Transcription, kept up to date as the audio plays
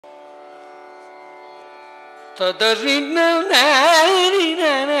ತದರಿನ ನಾರಿ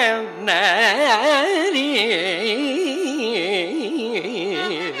ನಾರಿ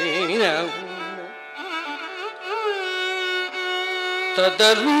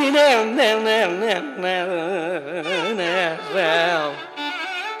ತದರಿನ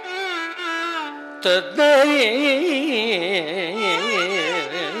ತದರಿ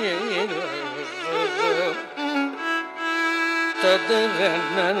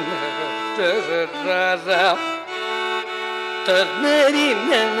ತದರನ ತದರಿ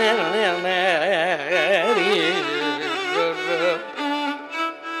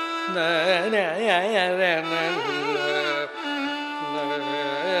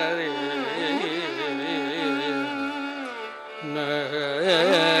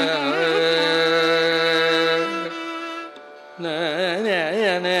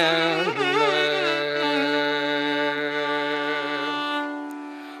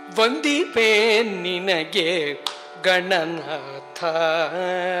ವಂದಿಪೆ ನಿನಗೆ ಗಣನಾಥ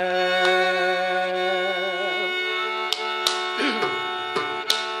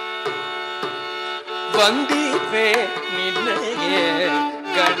ವಂದಿಪೆ ನಿನಗೆ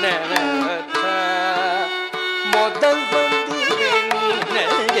ಗಣನಾಥ ಮೊದಲ್ ವಂದಿಪೆ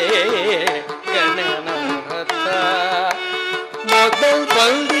ನಿನಗೆ ಗಣನಾಥ ಮೊದಲ್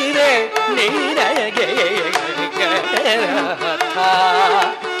ಬಂದಿರೆ ನಿನಗೆ ಗಣನಾಥ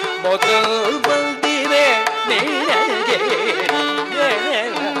ಮೊದಲ್ ಬಂದಿರೆ ನಿನಗೆ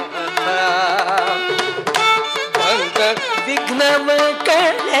ಗಣನಾಥ ಬಂದ ವಿಘ್ನವ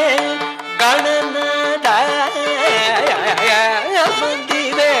ಕಳೆ ಗಣನಾಥ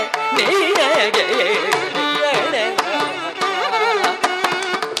ಬಂದಿರೆ ನಿನಗೆ ಗಣನಾಥ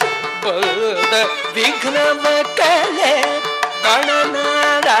ಬಂದ ವಿಘ್ನವ ಕಳೆ ಗಣನಾಥ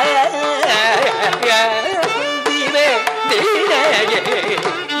ಬಂದಿರೆ ನಿನಗೆ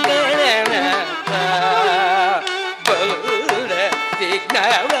ಗಣನಾಥ ಬೌರ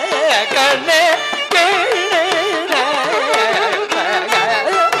ವಿಘ್ನವ ಕಣೆ ಗಣನಾಥ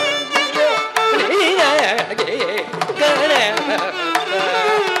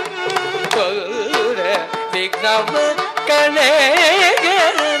ವಿಘ್ನವ ಕಣೆ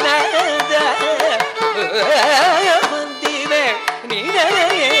ಗಣನಾಥ ಬಂದಿರೆ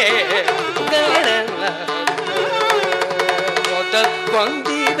ನಿನಗೆ ಗಣನಾಥ ಮೊದಲ್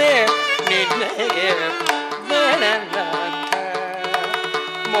ಬಂದಿದೆ ನಿನಗೆ ಗಣನಾಥ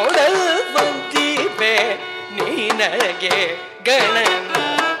ಮೊದಲ್ ಬಂದಿದೆ ನಿನಗೆ ಗಣನಾಥ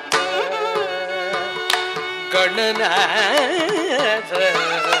ಗಣನಾಥ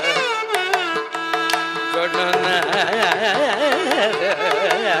ಗಣನಾಥ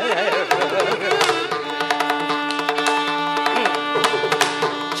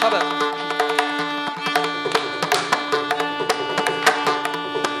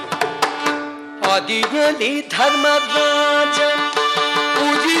ಆದಿಯಲ್ಲಿ ಧರ್ಮರಾಜ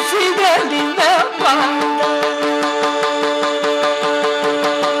ಪೂಜಿಸಿದ ನಿನ್ನ ಪಾದ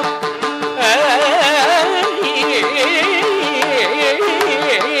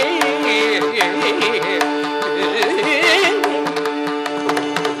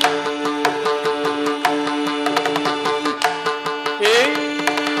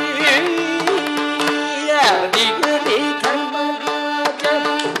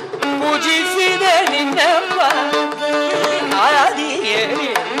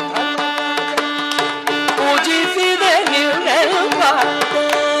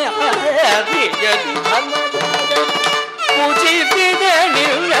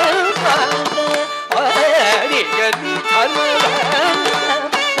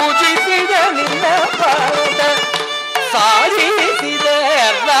ಪೂಜಿಸಿದ ನಿನ್ನ ಪಾದ ಸಾಧಿಸಿದ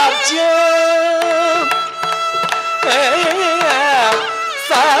ರಾಜ್ಯ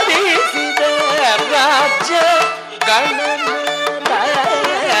ಸಾಧಿಸಿದ ರಾಜ್ಯ ಗಣನಾಥ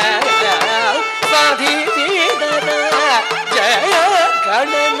ಸಾಧಿಸಿದ ಜಯ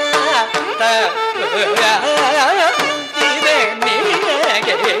ಗಣನಾಥ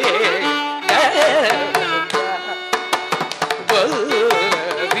ನಿನಗೆ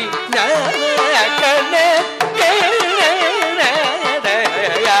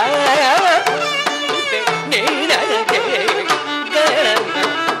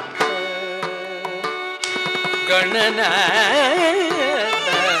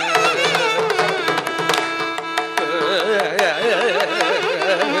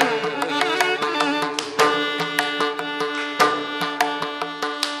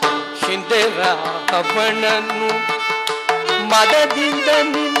ಹಿಂದೆ ರಾವಣನು ಮದದಿಂದ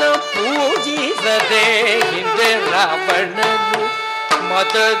ನಿನ್ನ ಪೂಜಿಸದೆ ಹಿಂದೆ ರಾವಣನು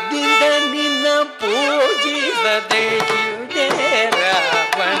ಮದದಿಂದ ನಿನ್ನ ಪೂಜಿಸದೆ ಹಿಂದೆ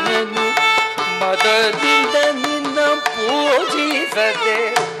ರಾವಣನು ಮದದಿಂದ pUjisade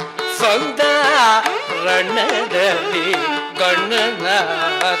sanda raNadali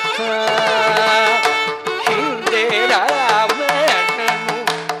gaNanAtha hinde rAvaNanu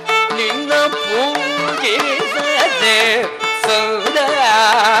ninna pUjisade sanda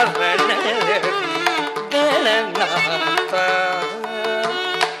raNadali gaNanAtha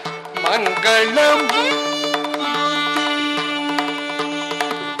mangalam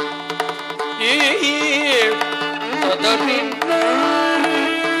madadinda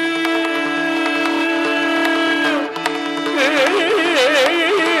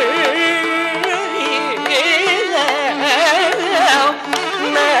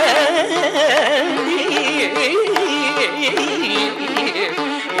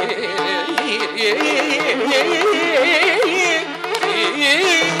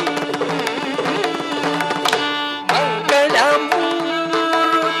mangalam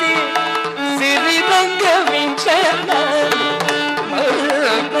mUruti rangaviThalana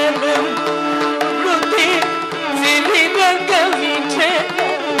mangalam mUruti rangaviThalana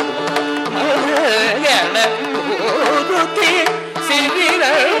mangalam mUruti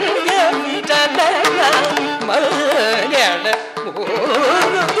rangaviThalana mangalam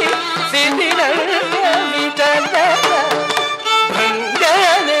mUruti rangaviThalana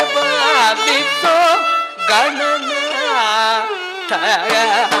brngane pAlisO gaNanAtha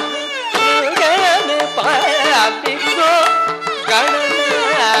brngane pAlisO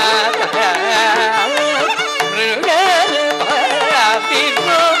gaNanAtha brngane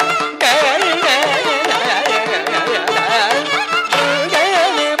pAlisO gaNanAtha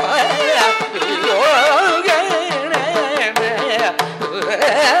brngane pAlisO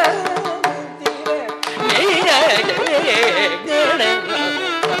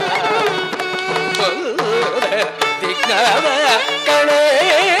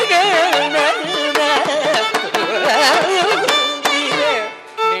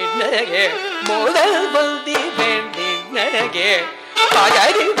modalondipenenige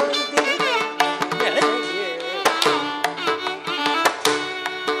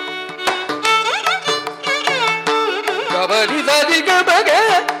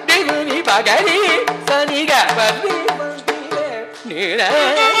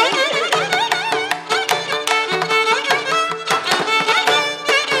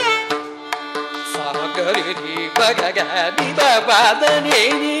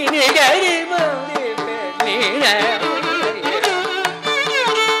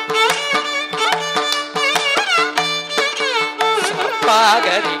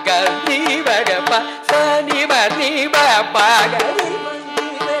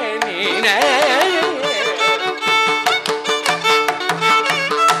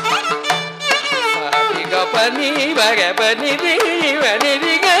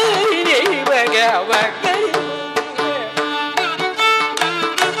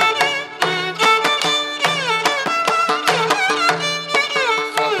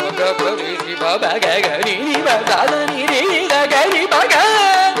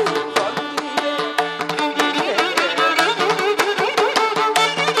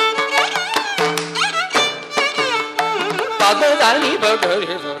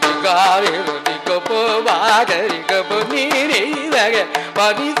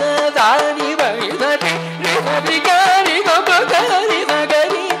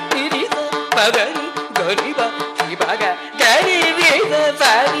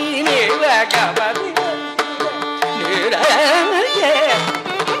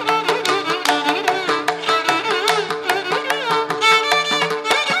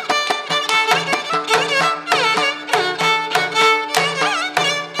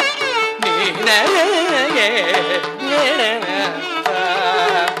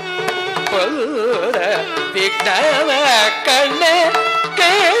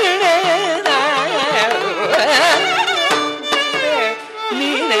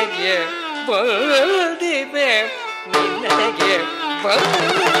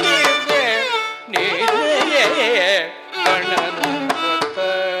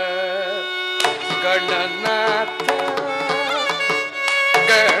gaNanAtha